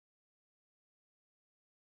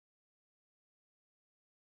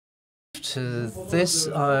after this,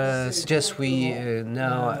 I suggest we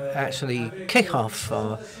now actually kick off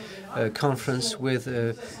our conference with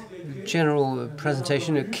a general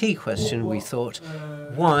presentation. A key question, we thought: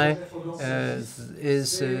 why does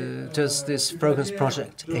this Frogans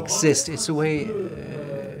project exist? It's a way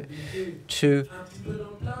to,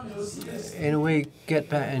 in a way, get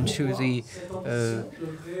back into the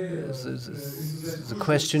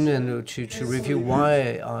question and to review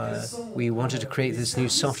why we wanted to create this new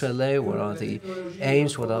software layer. What are the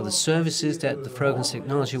aims? What are the services that the Frogans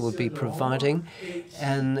technology will be providing?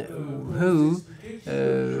 And who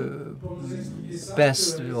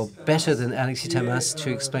best or better than Alexis Tamas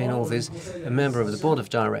to explain all this, a member of the board of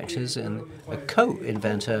directors and a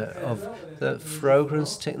co-inventor of the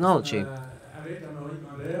Frogans technology,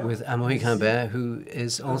 with Amaury Guimbert, who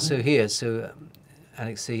is also here. So,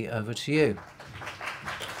 Alexis, over to you.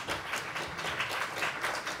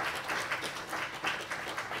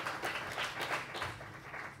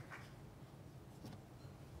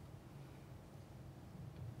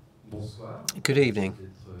 Good evening,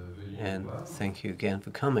 and thank you again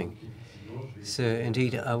for coming. So,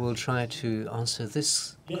 indeed, I will try to answer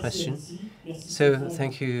this question. So,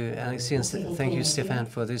 thank you, Alexis, and thank you, Stéphane,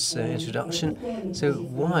 for this introduction. So,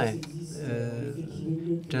 why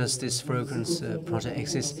does this Frogans project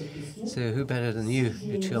exist? So, who better than you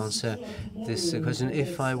to answer this question?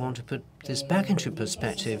 If I want to put this back into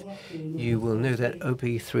perspective, you will know that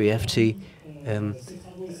OP3FT,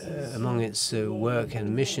 among its work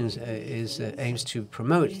and missions, aims to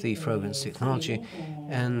promote the Frogans technology.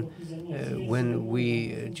 And when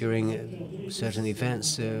we, during certain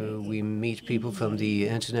events, we meet people from the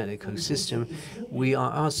internet ecosystem, we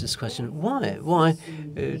are asked this question: why? Why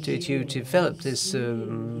did you develop this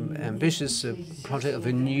ambitious project of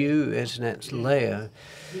a new internet layer?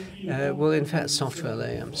 Well, in fact, software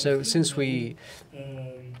layer. So since we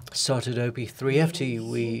started OP3FT,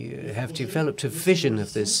 we have developed a vision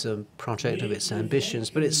of this project, of its ambitions.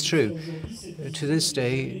 But it's true, to this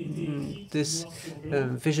day, this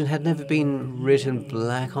vision had never been written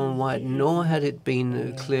black on white, nor had it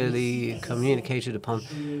been clearly communicated upon.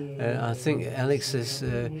 I think, Alexis,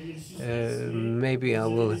 maybe I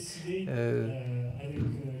will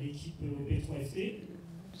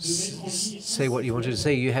say what you wanted to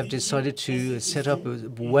say. You have decided to set up a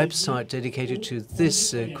website dedicated to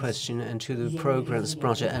this question and to the Frogans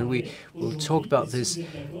project, and we will talk about this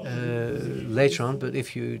later on. But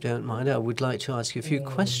if you don't mind, I would like to ask you a few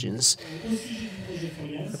questions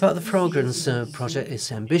about the Frogans project,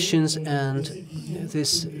 its ambitions, and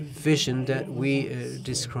this vision that we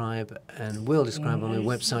describe and will describe on the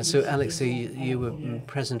website. So, Alexis, you were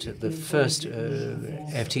present at the first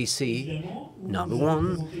FTC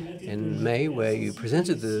 #1 in May, where you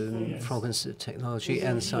presented the Frogans technology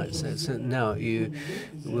and sites. So now you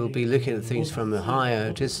will be looking at things from a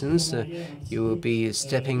higher distance. You will be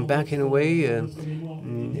stepping back in a way and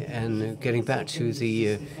getting back to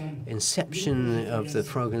the inception of the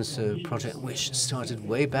Frogans project, which started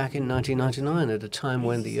way back in 1999, at a time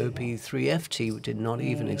when the OP3FT did not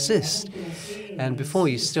even exist. And before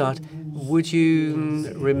you start, would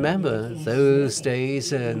you remember those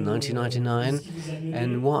days, 1999,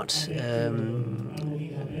 and what,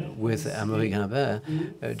 with Amaury Guimbert,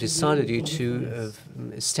 decided you to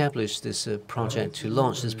establish this project, to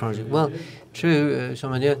launch this project? Well, true,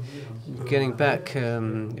 Jean-Manuel, getting back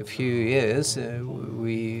a few years,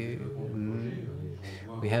 we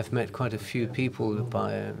have met quite a few people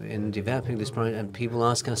in developing this project, and people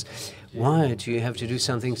ask us, why do you have to do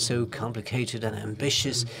something so complicated and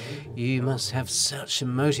ambitious? You must have such a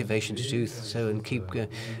motivation to do so and keep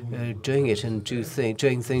doing it and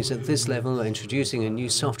doing things at this level. Introducing a new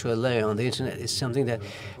software layer on the internet is something that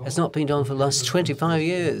has not been done for the last 25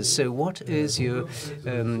 years. So what is your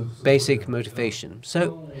basic motivation?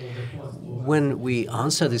 So when we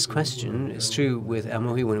answer this question, it's true with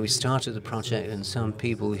Amaury, when we started the project, and some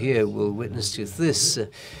people here will witness to this,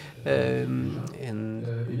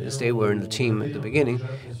 as they were in the team at the beginning,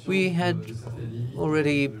 we had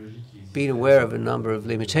already been aware of a number of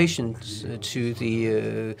limitations to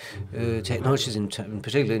the technologies, in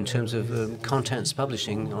particular in terms of contents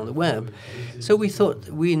publishing on the web. So we thought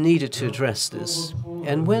we needed to address this.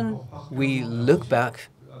 And when we look back,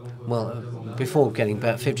 well, before getting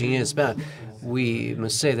back 15 years back, we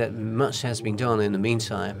must say that much has been done in the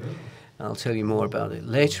meantime. I'll tell you more about it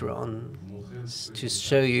later on, to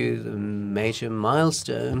show you the major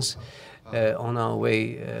milestones on our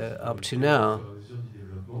way up to now.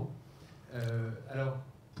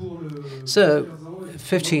 So,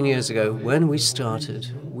 15 years ago, when we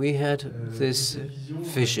started, we had this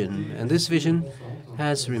vision, and this vision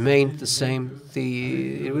has remained the same.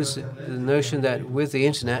 It was the notion that with the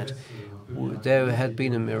internet, there had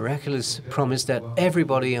been a miraculous promise that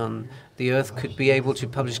everybody on the earth could be able to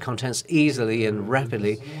publish contents easily and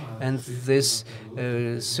rapidly, and this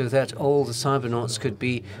so that all the cybernauts could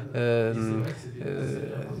be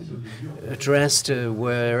addressed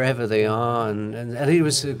wherever they are, and it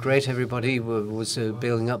was great. Everybody was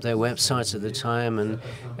building up their websites at the time,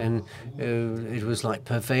 and it was like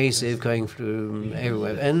pervasive, going through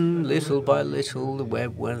everywhere. And little by little, the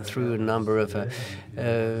web went through a number of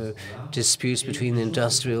disputes between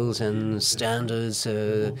industrials and standards,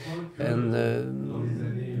 and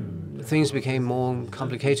things became more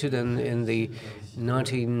complicated. And in the end of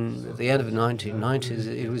the 1990s,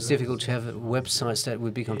 it was difficult to have websites that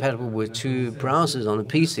would be compatible with two browsers on a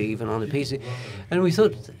PC, even on a PC. And we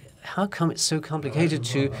thought, how come it's so complicated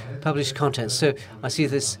to publish content? So I see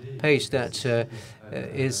this page that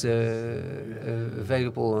is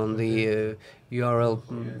available on the URL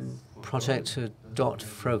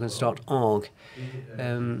project.frogans.org,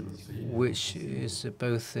 which is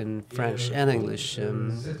both in French and English.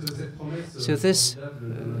 So this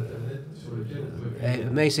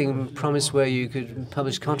amazing promise where you could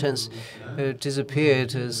publish contents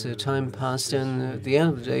disappeared as time passed, and at the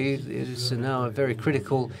end of the day, it is now a very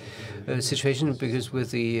critical situation, because with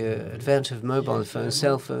the advent of mobile phones,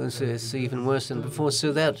 cell phones, it's even worse than before.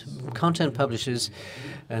 So that content publishers,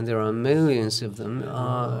 and there are millions of them,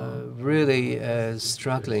 are really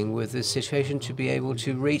struggling with this situation to be able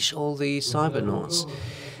to reach all the cybernauts.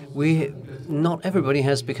 Not everybody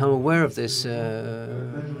has become aware of this.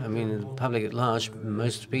 I mean, the public at large,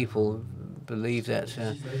 most people believe that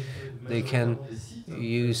they can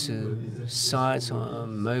use sites or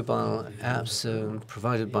mobile apps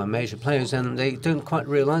provided by major players, and they don't quite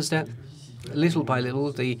realize that little by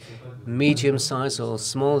little the medium-sized or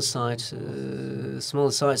smaller sites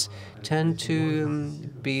tend to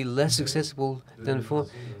be less accessible than before,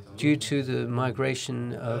 due to the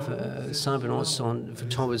migration of cybernauts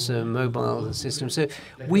towards mobile systems. So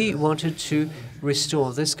we wanted to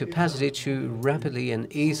restore this capacity to rapidly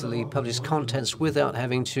and easily publish contents without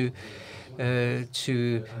having to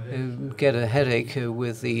get a headache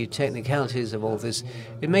with the technicalities of all this.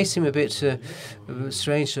 It may seem a bit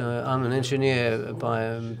strange. I'm an engineer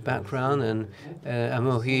by background, and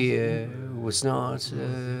Amaury was not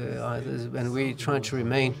either, and we tried to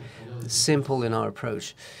remain simple in our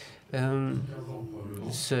approach.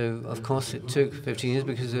 So, of course, it took 15 years,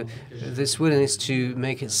 because this willingness to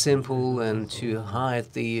make it simple and to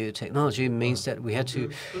hide the technology means that we had to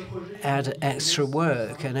add extra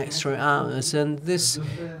work and extra hours. And this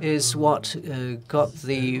is what got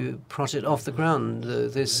the project off the ground,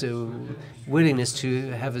 this willingness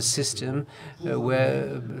to have a system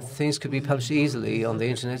where things could be published easily on the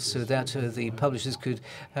internet, so that the publishers could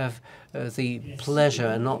have the pleasure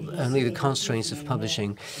and not only the constraints of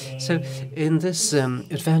publishing. So in this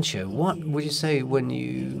adventure, what would you say when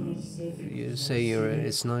you say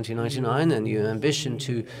it's 1999 and your ambition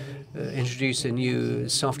to introduce a new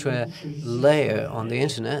software layer on the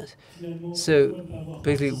internet? So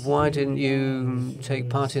basically, why didn't you take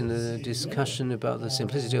part in the discussion about the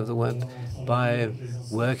simplicity of the web by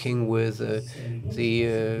working with the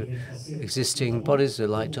existing bodies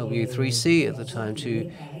like W3C at the time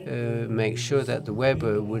to make sure that the web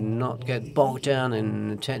would not get bogged down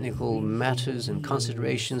in technical matters and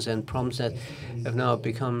considerations and problems that have now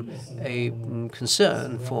become a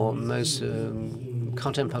concern for most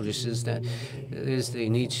content publishers, that is, they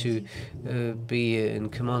need to be in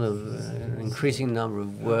command of an increasing number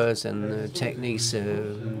of words and techniques,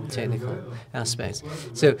 technical aspects.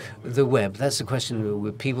 So the web, that's the question.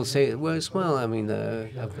 Where people say it works well. I mean,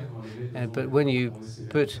 but when you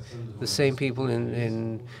put the same people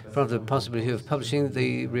in front of the possibility of publishing,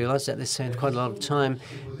 they realize that they spend quite a lot of time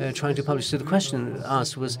trying to publish. So the question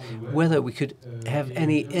asked was whether we could have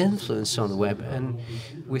any influence on the web, and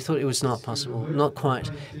we thought it was not possible, not quite,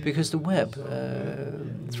 because the web,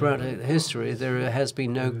 throughout history, there has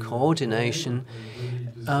been no coordination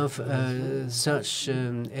of such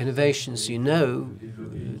innovations. You know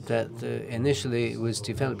that initially it was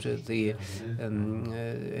developed at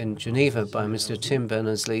in Geneva by Mr. Tim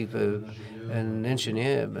Berners-Lee, an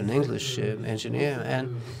engineer, an English engineer,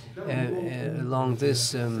 and along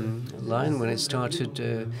this line, when it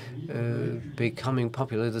started becoming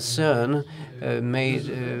popular, the CERN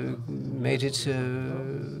made it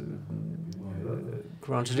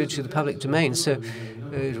granted it to the public domain. So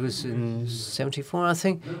it was in '74, I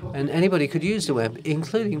think, and anybody could use the web,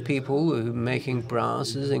 including people who were making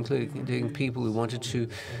browsers, including people who wanted to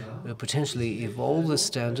potentially evolve the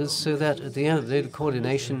standards, so that at the end of the day, the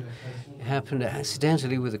coordination happened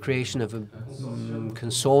accidentally with the creation of a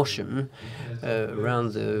consortium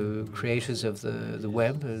around the creators of the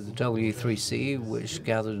web, the W3C, which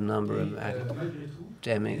gathered a number of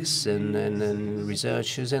academics and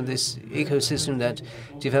researchers, and this ecosystem that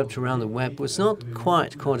developed around the web was not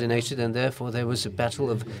quite coordinated, and therefore there was a battle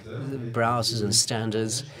of browsers and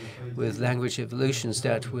standards with language evolutions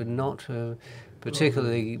that were not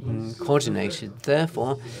particularly coordinated.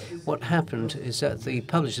 Therefore, what happened is that the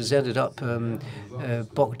publishers ended up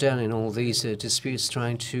bogged down in all these disputes,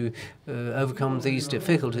 trying to overcome these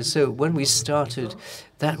difficulties. So when we started,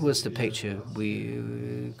 that was the picture.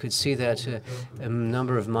 We could see that a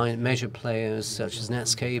number of major players, such as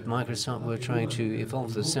Netscape, Microsoft, were trying to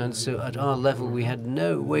evolve the standards. So at our level, we had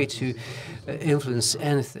no way to influence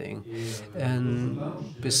anything. And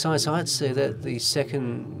besides, I'd say that the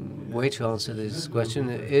second way to answer this question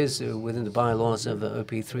is within the bylaws of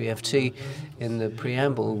OP3FT. In the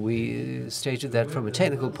preamble, we stated that from a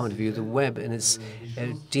technical point of view, the web in its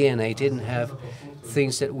DNA didn't have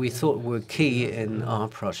things that we thought were key in our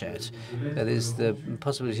project. That is the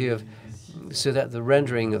possibility of, so that the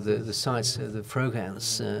rendering of the sites, the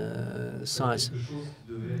Frogans sites,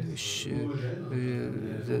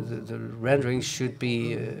 the rendering should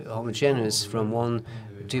be homogeneous from one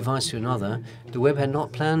device to another. The web had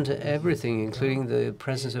not planned everything, including the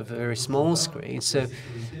presence of a very small screen. So,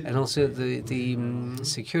 and also the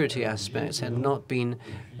security aspects had not been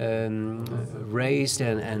raised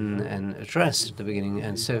and addressed at the beginning.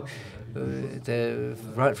 And so,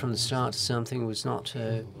 right from the start, something was not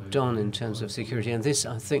done in terms of security. And this,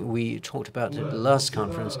 I think, we talked about at the last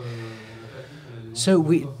conference. So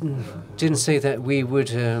we didn't say that we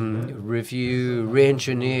would review,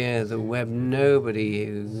 re-engineer the web. Nobody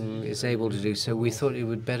is able to do so. We thought it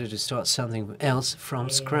would be better to start something else from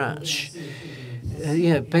scratch.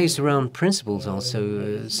 Yeah, based around principles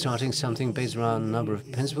also, starting something based around a number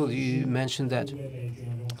of principles. You mentioned that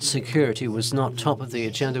security was not top of the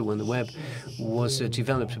agenda when the web was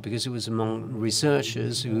developed, because it was among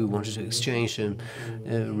researchers who wanted to exchange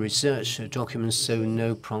research documents, so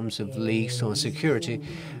no problems of leaks or security.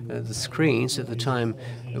 The screens at the time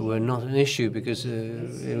were not an issue, because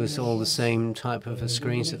it was all the same type of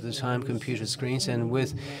screens at the time, computer screens. And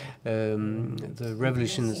with the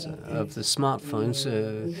revolutions of the smartphones,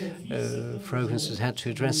 Frogans has had to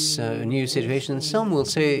address a new situation. Some will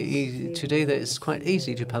say today that it's quite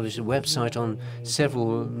easy to publish a website on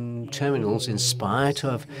several terminals, in spite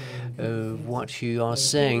of what you are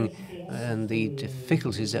saying and the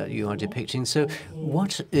difficulties that you are depicting. So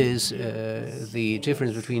what is the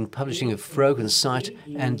difference between publishing a Frogans site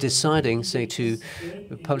and deciding, say, to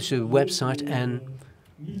publish a website and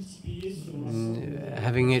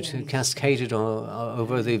having it cascaded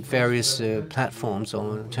over the various platforms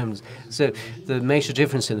or terminals? So the major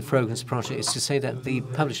difference in the Frogans project is to say that the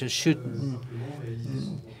publisher should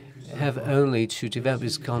have only to develop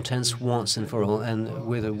its contents once and for all. And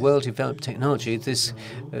with a well-developed technology, this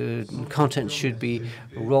content should be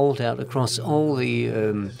rolled out across all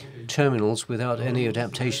the terminals without any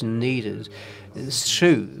adaptation needed. It's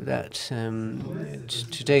true that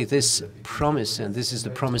today this promise, and this is the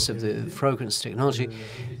promise of the Frogans technology,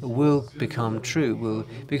 will become true.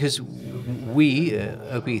 Because we,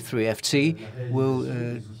 OP3FT, will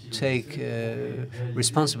take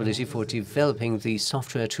responsibility for developing the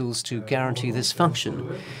software tools to guarantee this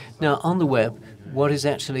function. Now, on the web, what is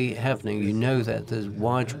actually happening? You know that there's a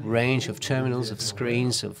wide range of terminals, of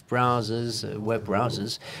screens, of browsers, web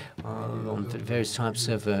browsers, on various types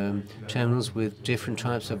of terminals with different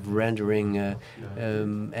types of rendering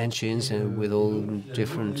engines and with all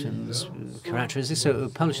different characteristics. So a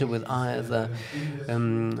publisher will either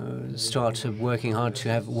start working hard to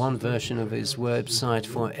have one version of his website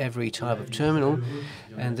for every type of terminal,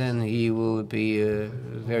 and then he will be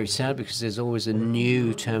very sad because there's always a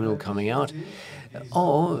new terminal coming out.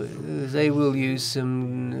 Or they will use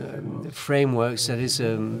some frameworks, that is,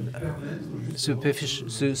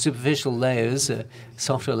 superficial layers,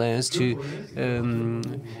 software layers, to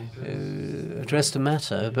address the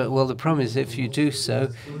matter. But, well, the problem is if you do so,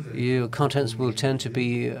 your contents will tend to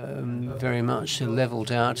be very much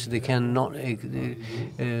leveled out. They cannot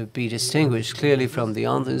be distinguished clearly from the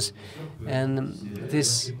others. And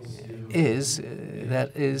this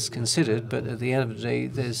that is considered, but at the end of the day,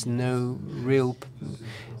 there's no real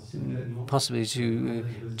possibility to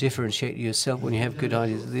differentiate yourself when you have good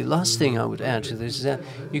ideas. The last thing I would add to this is that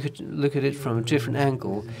you could look at it from a different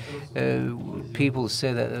angle. People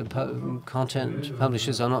say that content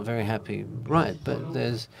publishers are not very happy. Right, but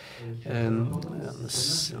there's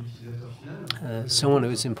someone who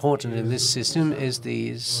is important in this system is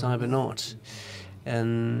the cybernaut.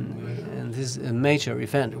 and this is a major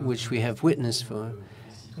event which we have witnessed for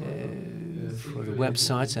the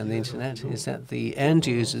websites and the internet, is that the end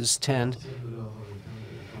users tend,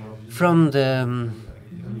 from the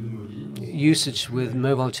usage with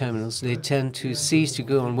mobile terminals, they tend to cease to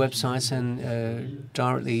go on websites and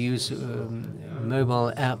directly use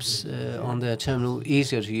mobile apps on their terminal,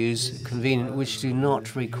 easier to use, convenient, which do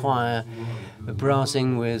not require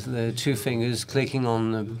browsing with the 2 fingers, clicking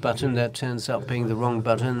on a button that turns up being the wrong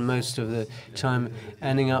button, most of the time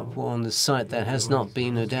ending up on the site that has not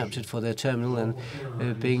been adapted for their terminal, and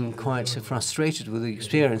being quite frustrated with the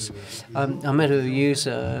experience. I met a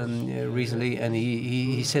user recently, and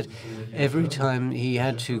he said every time he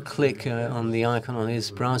had to click on the icon on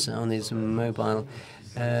his browser, on his mobile,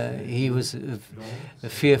 he was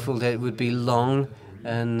fearful that it would be long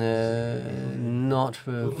and not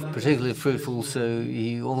particularly fruitful, so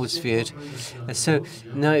he always feared. So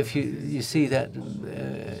now if you see that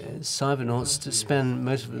cybernauts spend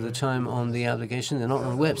most of the time on the application, they're not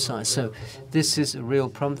on websites. So this is a real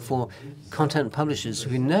problem for content publishers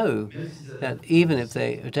who know that even if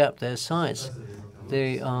they adapt their sites,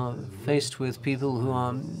 they are faced with people who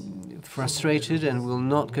are frustrated and will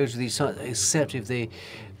not go to these sites except if they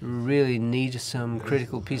really need some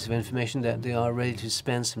critical piece of information that they are ready to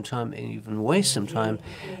spend some time and even waste some time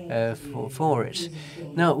for it.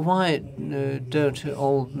 Now, why don't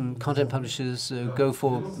all content publishers go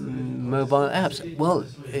for mobile apps? Well,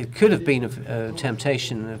 it could have been a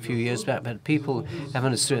temptation a few years back, but people have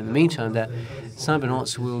understood in the meantime that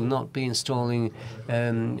cybernauts will not be installing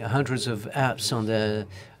hundreds of apps on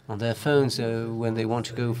their phones when they want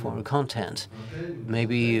to go for content,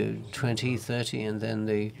 maybe 20, 30, and then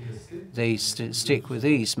they stick with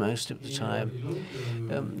these most of the time.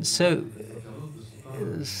 So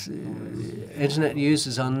internet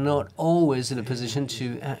users are not always in a position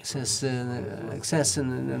to access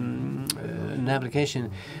an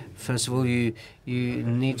application. First of all, you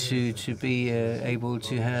need to be able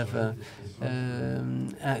to have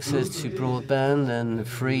access to broadband and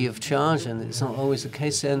free of charge, and it's not always the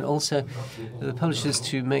case. And also, the publishers,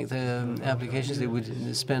 to make their applications, they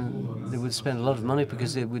would spend a lot of money,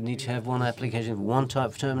 because they would need to have one application for one type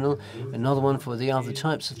of terminal, another one for the other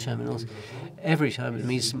types of terminals. Every time it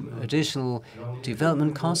means additional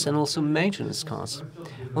development costs and also maintenance costs.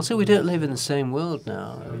 Also, we don't live in the same world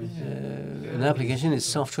now. An application is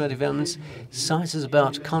software development. Sites is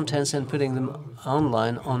about contents and putting them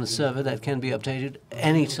online on a server that can be updated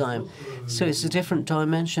anytime. So it's a different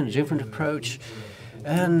dimension, a different approach.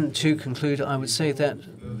 And to conclude, I would say that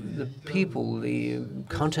the people, the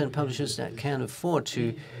content publishers that can afford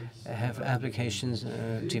to have applications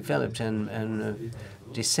developed and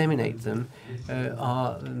disseminate them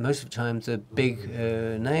are most of the time the big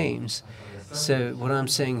names. So what I'm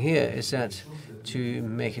saying here is that, to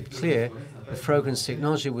make it clear, the Frogans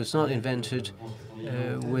technology was not invented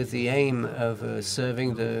with the aim of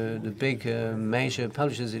serving the big major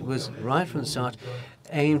publishers. It was right from the start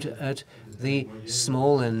aimed at the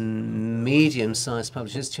small and medium-sized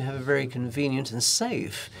publishers to have a very convenient and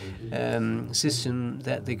safe system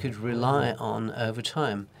that they could rely on over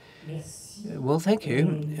time. Well, thank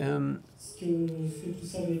you.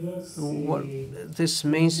 What this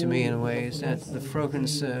means to me, in a way, is that the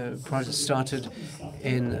Frogans project started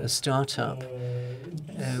in a startup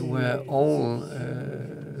where all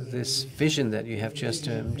this vision that you have just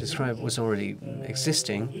described was already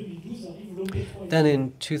existing. Then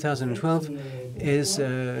in 2012 is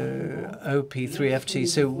OP3FT.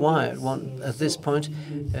 So why, at this point,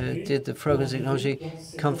 did the Frogans technology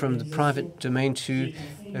come from the private domain to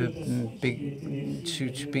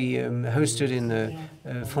be hosted in the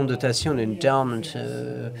Fonds de Dotation, endowment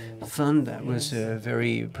fund that was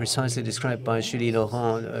very precisely described by Julie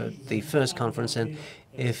Laurent at the first conference? And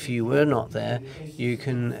if you were not there, you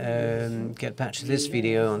can get back to this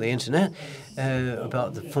video on the internet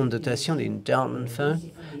about the Fonds de Dotation, the endowment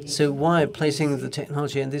fund. So why placing the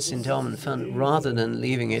technology in this endowment fund rather than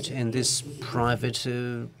leaving it in this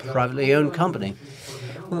privately owned company?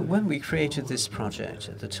 Well, when we created this project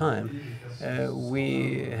at the time,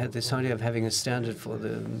 we had this idea of having a standard for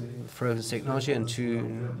the Frogans technology and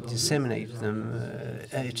to disseminate them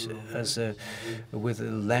with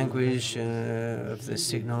the language of this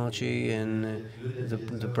technology and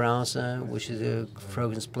the browser, which is a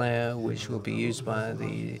Frogans player, which will be used by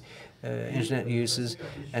the internet users,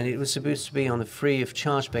 and it was supposed to be on a free of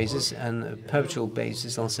charge basis and a perpetual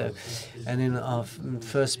basis also. And in our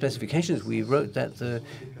first specifications, we wrote that the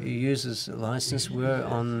user's license were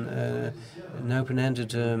on an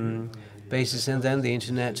open-ended basis, and then the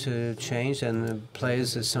internet changed, and the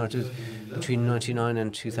players started between 1999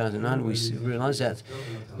 and 2009. We realized that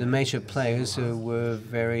the major players were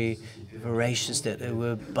very voracious, that they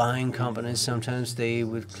were buying companies. Sometimes they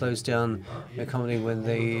would close down a company when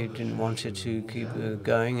they didn't want it to keep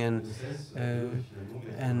going, and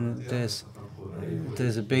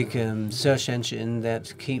there's a big search engine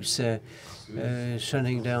that keeps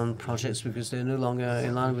shutting down projects because they're no longer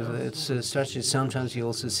in line with its strategy. Sometimes you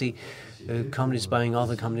also see companies buying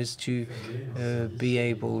other companies to be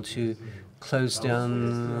able to close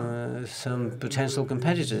down some potential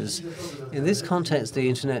competitors. In this context, the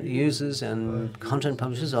internet users and content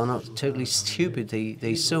publishers are not totally stupid.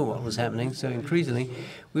 They saw what was happening. So increasingly,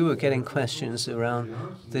 we were getting questions around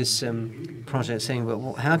this project saying,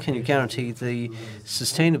 well, how can you guarantee the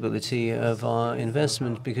sustainability of our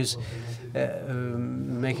investment? Because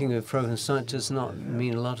making a Frogan site does not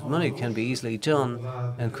mean a lot of money. It can be easily done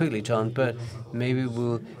and quickly done, but maybe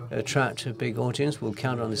we'll attract a big audience. We'll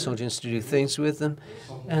count on this audience to do things with them,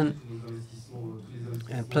 and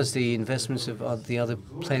plus the investments of the other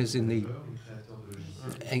players in the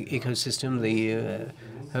ecosystem, the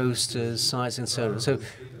host sites and so on. So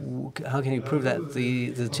how can you prove that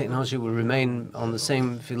the technology will remain on the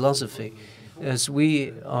same philosophy? As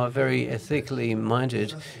we are very ethically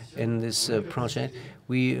minded in this project,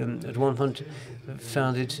 we at one point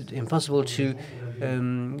found it impossible to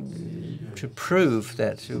prove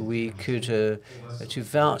that we could to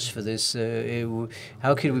vouch for this.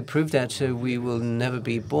 How could we prove that we will never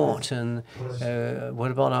be bought? And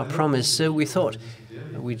what about our promise? So we thought,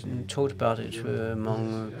 we talked about it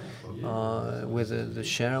among with the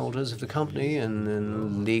shareholders of the company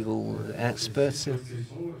and legal experts.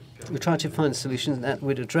 We tried to find a solution that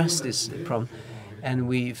would address this problem, and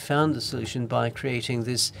we found the solution by creating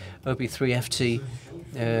this OP3FT,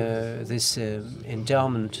 this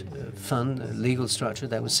endowment fund, legal structure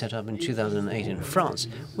that was set up in 2008 in France,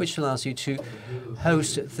 which allows you to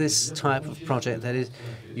host this type of project. That is,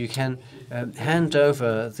 you can hand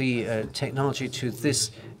over the technology to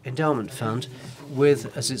this endowment fund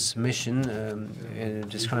with as its mission,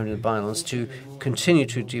 described in the bylaws, to continue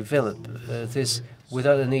to develop this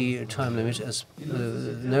without any time limit as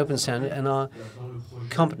an open standard. And our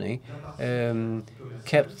company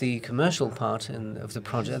kept the commercial part of the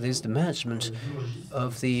project. That is the management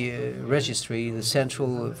of the registry, the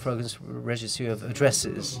central Frogans registry of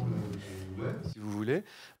addresses.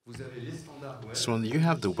 So you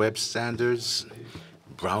have the web standards,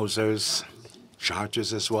 browsers,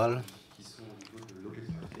 charters as well,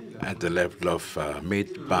 at the level of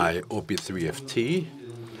made by OP3FT.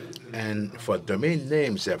 And for domain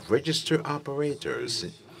names, they have registered operators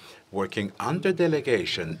working under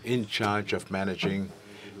delegation in charge of managing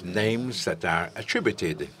names that are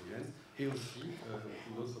attributed,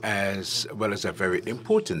 as well as a very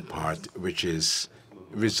important part, which is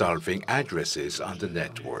resolving addresses on the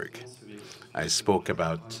network. I spoke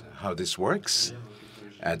about how this works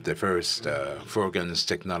at the first Frogans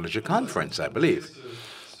Technology Conference, I believe.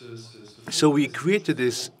 So we created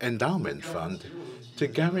this endowment fund to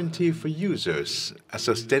guarantee for users a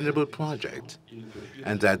sustainable project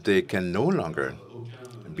and that they can no longer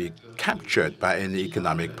be captured by any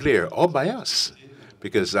economic player or by us,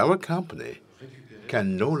 because our company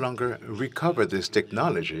can no longer recover this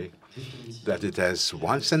technology that it has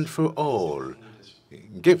once and for all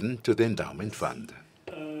given to the endowment fund.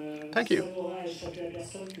 Thank you.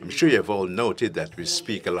 I'm sure you've all noted that we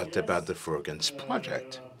speak a lot about the Frogans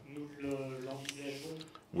project.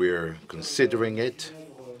 We're considering it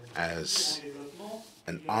as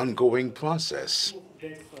an ongoing process,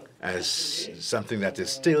 as something that is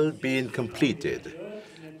still being completed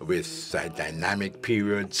with dynamic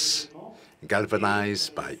periods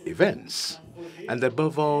galvanized by events. And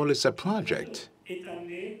above all, it's a project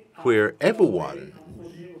where everyone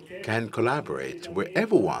can collaborate, where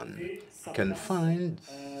everyone can find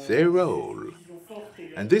their role.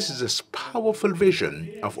 And this is a powerful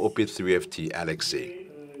vision of OP3FT, Alexis.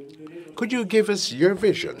 Could you give us your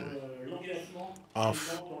vision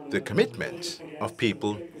of the commitment of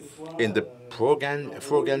people in the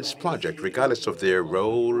Frogans project, regardless of their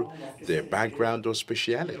role, their background, or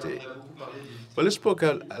speciality? Well, let's spoke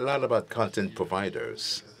a lot about content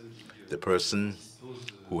providers, the person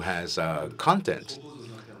who has content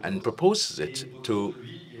and proposes it to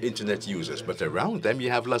internet users. But around them,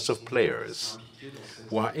 you have lots of players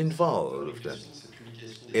who are involved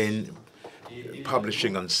in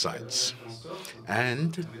publishing on sites.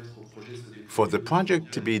 And for the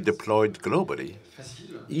project to be deployed globally,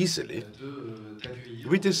 easily,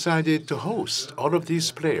 we decided to host all of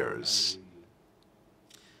these players.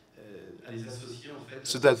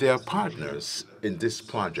 so that they are partners in this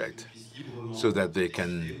project, so that they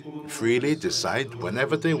can freely decide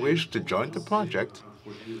whenever they wish to join the project,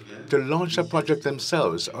 to launch a project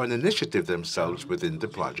themselves or an initiative themselves within the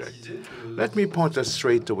project. Let me point out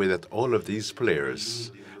straight away that all of these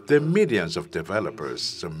players, the millions of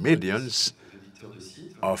developers, the millions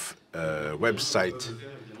of website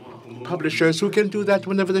publishers who can do that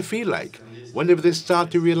whenever they feel like, whenever they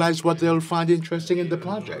start to realize what they'll find interesting in the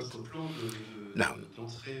project. Now,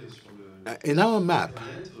 in our map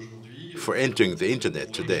for entering the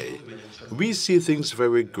internet today, we see things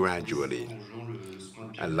very gradually,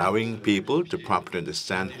 allowing people to properly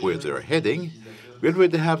understand where they're heading. We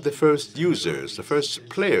already have the first users, the first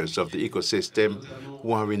players of the ecosystem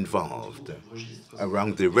who are involved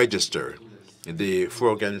around the register, the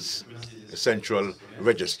Frogans Central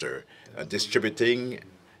Register, distributing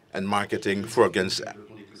and marketing Frogans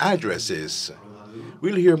addresses.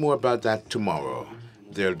 We'll hear more about that tomorrow.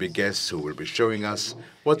 There'll be guests who will be showing us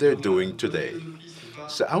what they're doing today.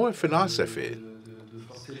 So our philosophy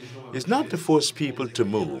is not to force people to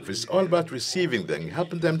move. It's all about receiving them,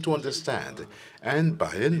 helping them to understand, and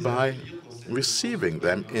by receiving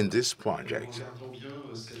them in this project.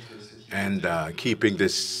 And keeping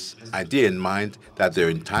this idea in mind that they're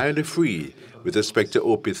entirely free with respect to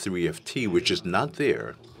OP3FT, which is not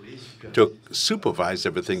there to supervise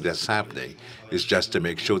everything that's happening. It's just to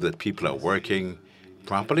make sure that people are working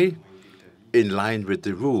properly in line with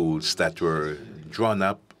the rules that were drawn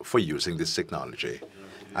up for using this technology.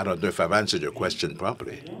 I don't know if I've answered your question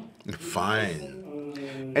properly.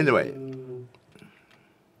 Fine. Anyway,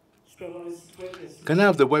 can I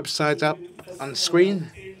have the website up on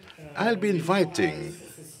screen? I'll be inviting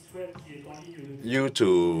you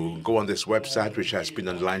to go on this website, which has been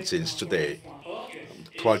online since today,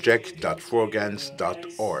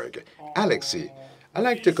 project.frogans.org. Alexi, I'd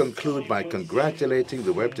like to conclude by congratulating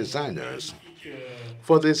the web designers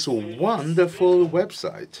for this wonderful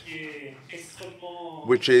website,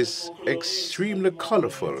 which is extremely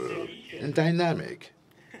colorful and dynamic.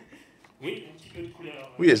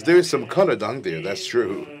 Yes, there is some color down there, that's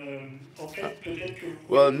true.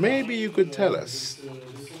 Well, maybe you could tell us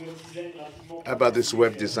about this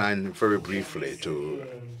web design very briefly to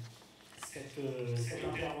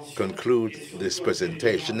conclude this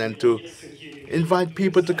presentation and to invite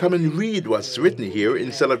people to come and read what's written here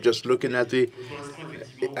instead of just looking at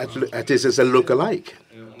this as a look-alike.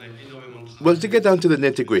 Well, to get down to the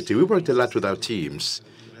nitty-gritty, we worked a lot with our teams.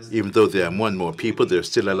 Even though there are more and more people, there's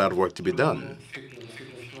still a lot of work to be done.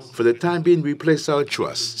 For the time being, we place our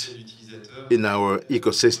trust in our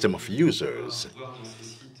ecosystem of users.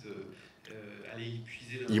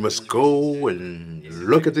 You must go and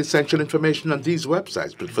look at the essential information on these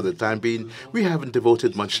websites, but for the time being, we haven't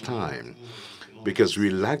devoted much time because we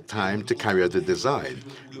lack time to carry out the design.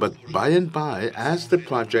 But by and by, as the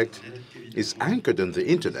project is anchored on the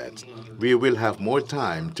internet, we will have more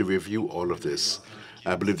time to review all of this.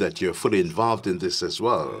 I believe that you're fully involved in this as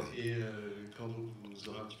well.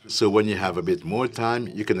 So when you have a bit more time,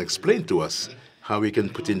 you can explain to us how we can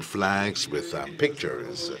put in flags with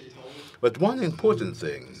pictures. But one important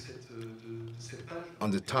thing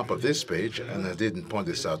on the top of this page, and I didn't point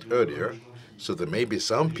this out earlier, so there may be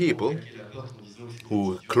some people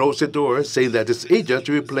who close the door saying that it's easier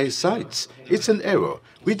to replace sites. It's an error.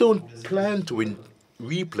 We don't plan to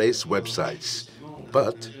replace websites,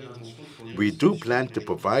 but we do plan to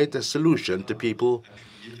provide a solution to people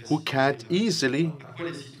who can't easily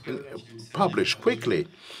publish quickly.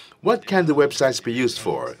 What can the websites be used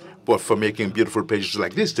for? Well, for making beautiful pages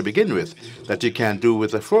like this to begin with, that you can do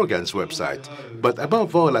with a Frogans website. But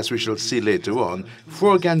above all, as we shall see later on,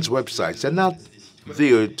 Frogans websites are not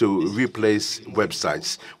there to replace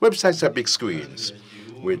websites. Websites are big screens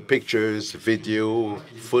with pictures, video,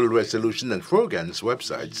 full resolution, and Frogans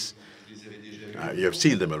websites. You have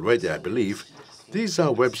seen them already, I believe. These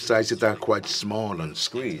are websites that are quite small on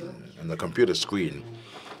screen, on the computer screen.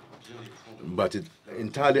 But it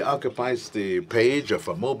entirely occupies the page of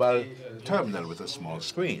a mobile terminal with a small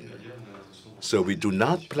screen. So we do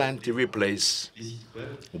not plan to replace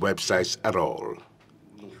websites at all,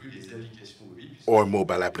 or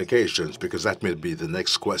mobile applications, because that may be the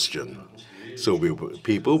next question. So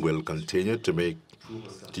people will continue to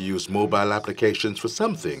use mobile applications for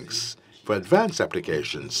some things, for advanced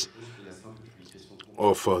applications,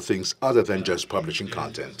 or for things other than just publishing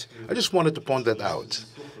content. I just wanted to point that out,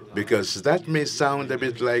 because that may sound a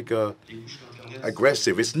bit like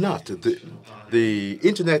aggressive. It's not. The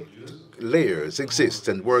internet layers exist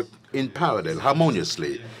and work in parallel,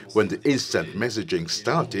 harmoniously. When the instant messaging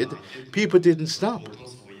started, people didn't stop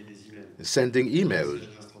sending email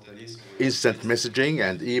instant messaging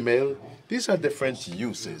and email. These are different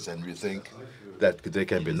uses, and we think that there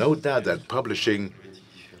can be no doubt that publishing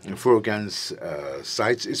Frogans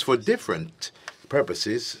sites is for different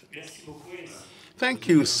purposes. Thank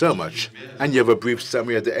you so much. And you have a brief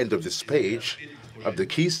summary at the end of this page of the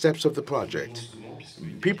key steps of the project.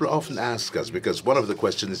 People often ask us, because one of the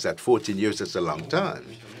questions is that 14 years is a long time.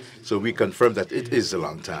 So we confirm that it is a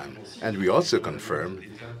long time. And we also confirm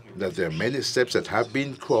that there are many steps that have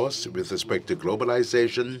been crossed with respect to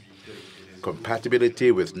globalization,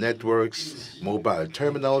 compatibility with networks, mobile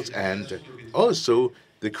terminals, and also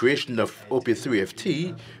the creation of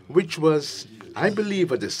OP3FT, which was, I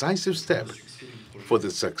believe, a decisive step for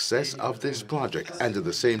the success of this project, and at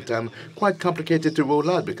the same time quite complicated to roll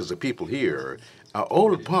out because the people here are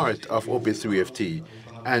all part of OP3FT,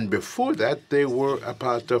 and before that they were a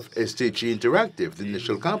part of STG Interactive, the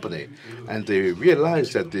initial company, and they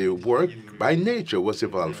realized that their work by nature was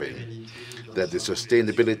evolving, that the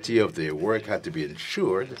sustainability of their work had to be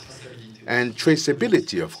ensured, and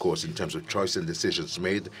traceability, of course, in terms of choice and decisions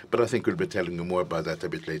made, but I think we'll be telling you more about that a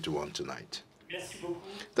bit later on tonight.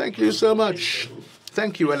 Thank you so much.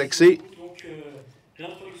 Thank you, Alexis.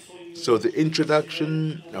 So the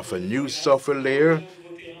introduction of a new software layer,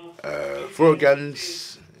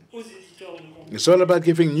 Frogans, it's all about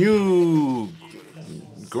giving new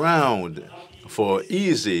ground for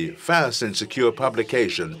easy, fast, and secure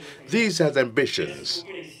publication. These are the ambitions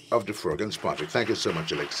of the Frogans project. Thank you so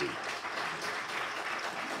much, Alexis.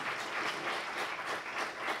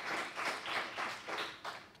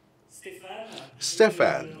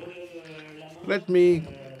 Stefan, let me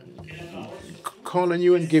call on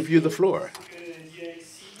you and give you the floor.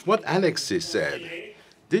 What Alexis said,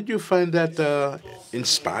 did you find that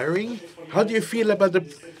inspiring? How do you feel about the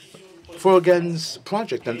Frogans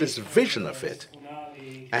project and this vision of it?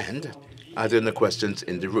 And are there any questions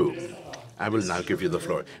in the room? I will now give you the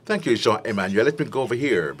floor. Thank you, Jean-Emmanuel. Let me go over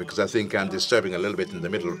here because I think I'm disturbing a little bit in the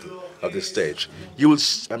middle of the stage.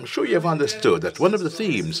 I'm sure you have understood that one of the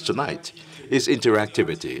themes tonight is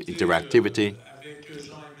interactivity. Interactivity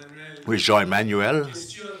with Jean-Emmanuel,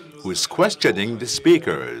 who is questioning the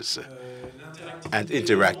speakers, and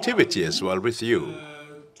interactivity as well with you.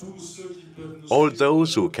 All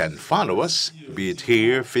those who can follow us, be it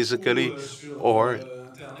here physically or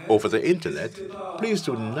over the internet, please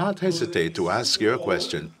do not hesitate to ask your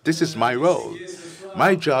question. This is my role.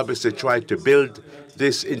 My job is to try to build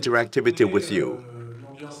this interactivity with you.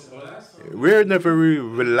 We're in a very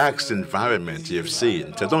relaxed environment, you've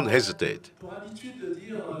seen, so don't hesitate.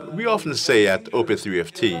 We often say at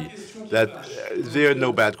OP3FT that there are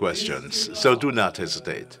no bad questions, so do not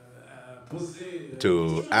hesitate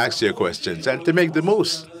to ask your questions and to make the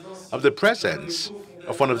most of the presence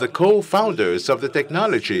of one of the co-founders of the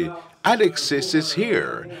technology. Alexis is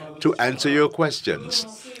here to answer your questions.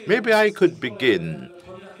 Maybe I could begin.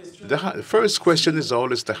 The first question is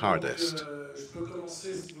always the hardest.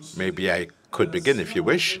 Maybe I could begin if you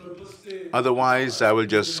wish. Otherwise, I will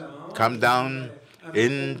just come down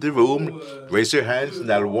in the room, raise your hands,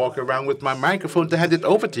 and I'll walk around with my microphone to hand it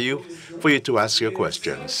over to you for you to ask your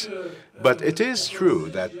questions. But it is true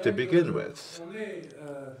that to begin with,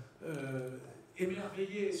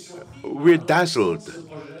 we're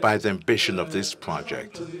dazzled by the ambition of this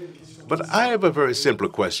project. But I have a very simple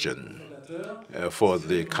question for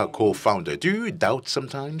the co-founder. Do you doubt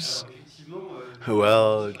sometimes?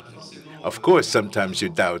 Well, of course, sometimes you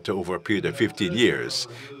doubt over a period of 15 years.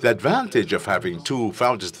 The advantage of having two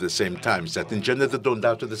founders at the same time is that in general they don't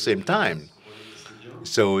doubt at the same time.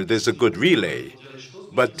 So there's a good relay.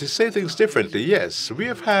 But to say things differently, yes, we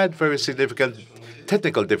have had very significant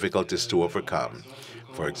technical difficulties to overcome.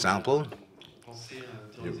 For example,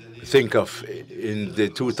 think of in the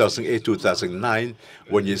 2008-2009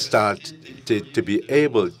 when you start to be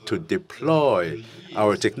able to deploy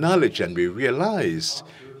our technology, and we realized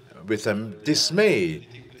with dismay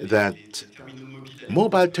that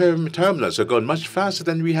mobile terminals are going much faster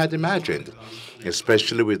than we had imagined,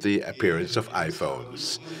 especially with the appearance of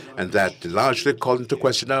iPhones. And that largely called into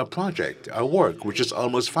question our project, our work, which is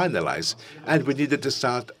almost finalized, and we needed to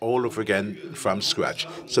start all over again from scratch.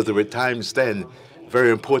 So there were times then,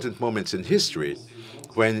 very important moments in history,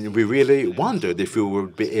 when we really wondered if we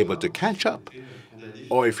would be able to catch up,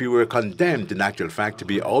 or if we were condemned, in actual fact, to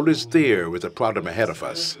be always there with a problem ahead of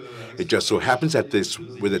us. It just so happens that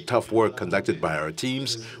with the tough work conducted by our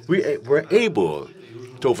teams, we were able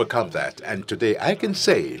to overcome that. And today I can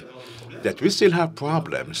say that we still have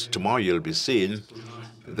problems. Tomorrow you'll be seeing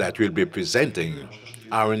that we'll be presenting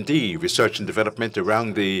R&D, research and development,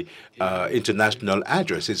 around the international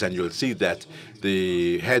addresses, and you'll see that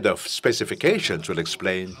the head of specifications will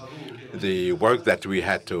explain the work that we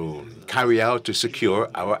had to carry out to secure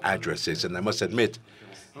our addresses. And I must admit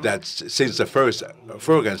that since the first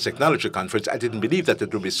Frogans Technology Conference, I didn't believe that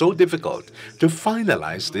it would be so difficult to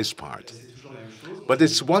finalize this part. But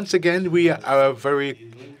it's once again, we are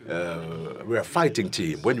we're a fighting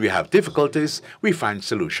team. When we have difficulties, we find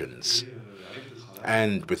solutions.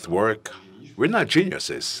 And with work, we're not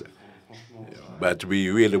geniuses, but we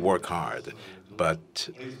really work hard. But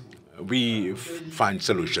we find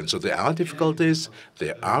solutions. So there are difficulties,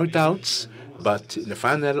 there are doubts, but in the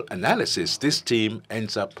final analysis, this team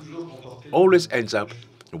always ends up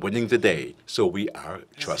winning the day. So we are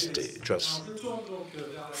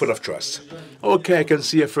full of trust. Okay, I can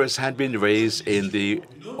see a first hand being raised in the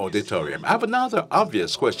auditorium. I have another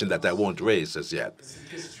obvious question that I won't raise as yet.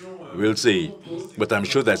 We'll see. But I'm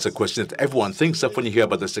sure that's a question that everyone thinks of when you hear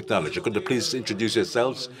about this technology. Could you please introduce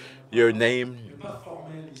yourselves, your name?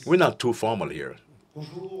 We're not too formal here.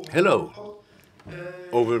 Hello.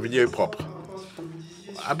 Over near Pop.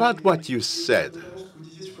 About what you said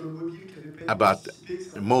about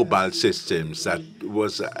mobile systems, that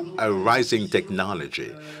was a rising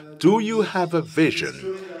technology. Do you have a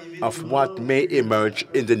vision of what may emerge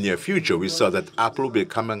in the near future? We saw that Apple will be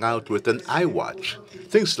coming out with an iWatch,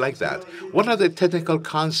 things like that. What are the technical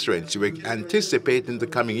constraints you anticipate in the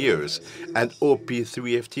coming years? And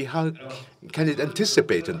OP3FT, how can it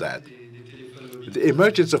anticipate in that? The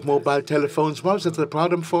emergence of mobile telephones, was it a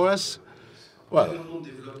problem for us? Well,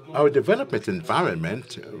 our development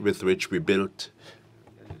environment with which we built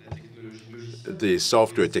the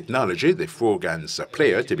software technology, the Frogans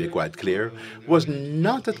player, to be quite clear, was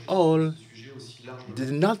not at all,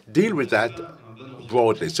 did not deal with that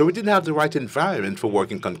broadly. So we didn't have the right environment for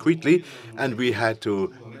working concretely, and we had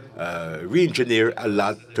to re-engineer a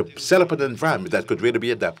lot to set up an environment that could really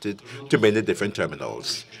be adapted to many different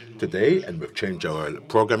terminals. Today, and we've changed our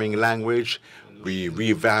programming language, we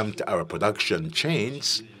revamped our production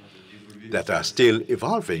chains that are still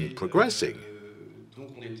evolving, progressing.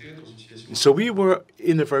 So we were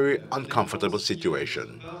in a very uncomfortable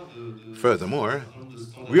situation. Furthermore,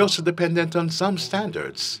 we also dependent on some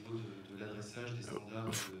standards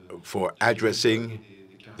for addressing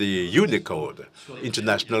the Unicode,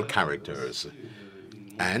 international characters,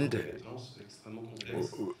 and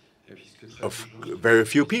of very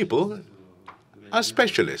few people are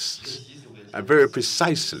specialists, and very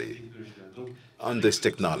precisely on this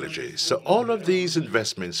technology. So all of these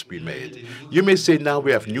investments we made, you may say now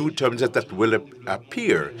we have new terms that will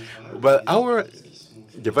appear. Well, our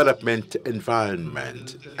development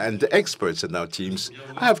environment and the experts in our teams,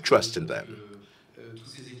 I have trust in them.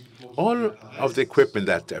 All of the equipment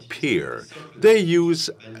that appear, they use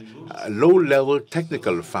low-level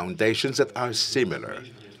technical foundations that are similar.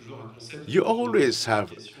 You always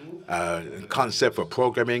have a concept for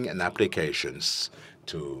programming and applications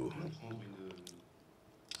to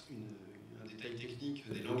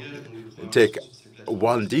take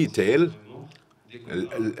one detail,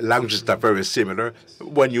 languages that are very similar,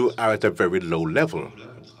 when you are at a very low level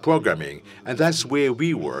programming. And that's where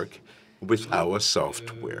we work with our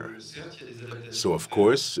software. So, of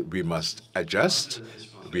course, we must adjust.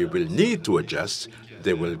 We will need to adjust.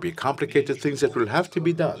 There will be complicated things that will have to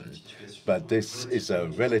be done. But this is a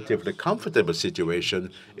relatively comfortable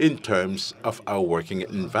situation in terms of our working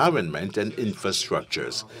environment and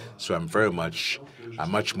infrastructures. So I'm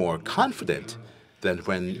much more confident than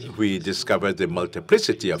when we discovered the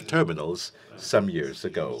multiplicity of terminals some years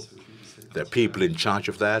ago. There are people in charge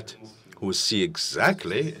of that who see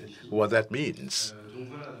exactly what that means.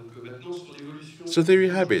 So there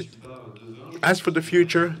you have it. As for the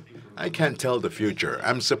future, I can't tell the future.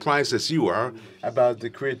 I'm surprised as you are about the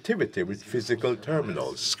creativity with physical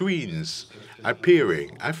terminals, screens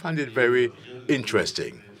appearing. I find it very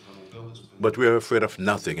interesting. But we're afraid of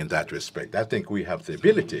nothing in that respect. I think we have the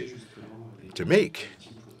ability to make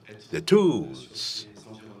the tools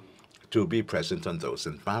to be present on those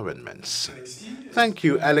environments. Thank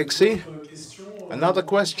you, Alexei. Another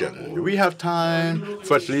question. We have time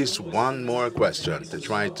for at least one more question to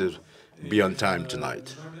try to be on time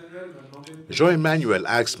tonight. Jean-Emmanuel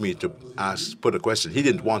asked me to put a question. He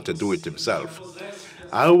didn't want to do it himself.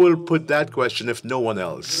 I will put that question if no one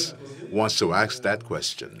else wants to ask that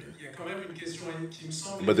question.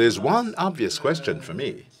 But there's one obvious question for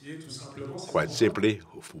me. Quite simply,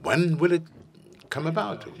 when will it come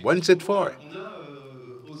about? When's it for?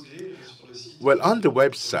 Well, on the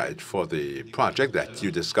website for the project that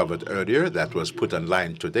you discovered earlier, that was put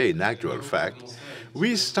online today, in actual fact,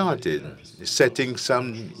 we started setting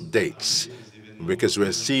some dates because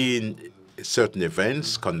we're seeing certain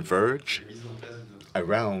events converge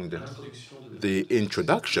around the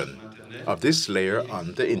introduction of this layer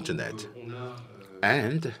on the internet.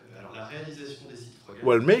 And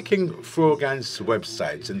well, making Frogans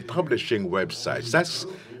websites and publishing websites, that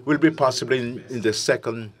will be possible in the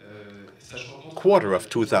second quarter of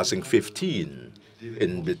 2015.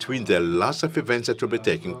 In between, there are lots of events that will be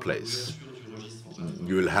taking place.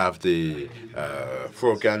 You will have the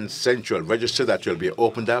Frogans Central Register that will be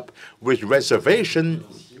opened up with reservation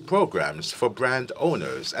programs for brand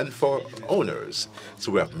owners and for owners.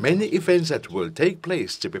 So we have many events that will take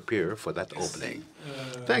place to prepare for that opening.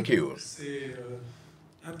 Thank you.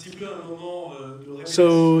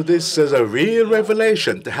 So this is a real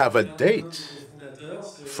revelation to have a date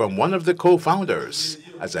from one of the co-founders.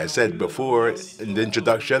 As I said before in the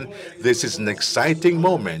introduction, this is an exciting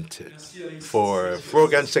moment for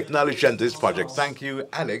Frogans Technology and this project. Thank you,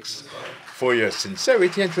 Alex, for your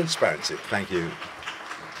sincerity and transparency. Thank you.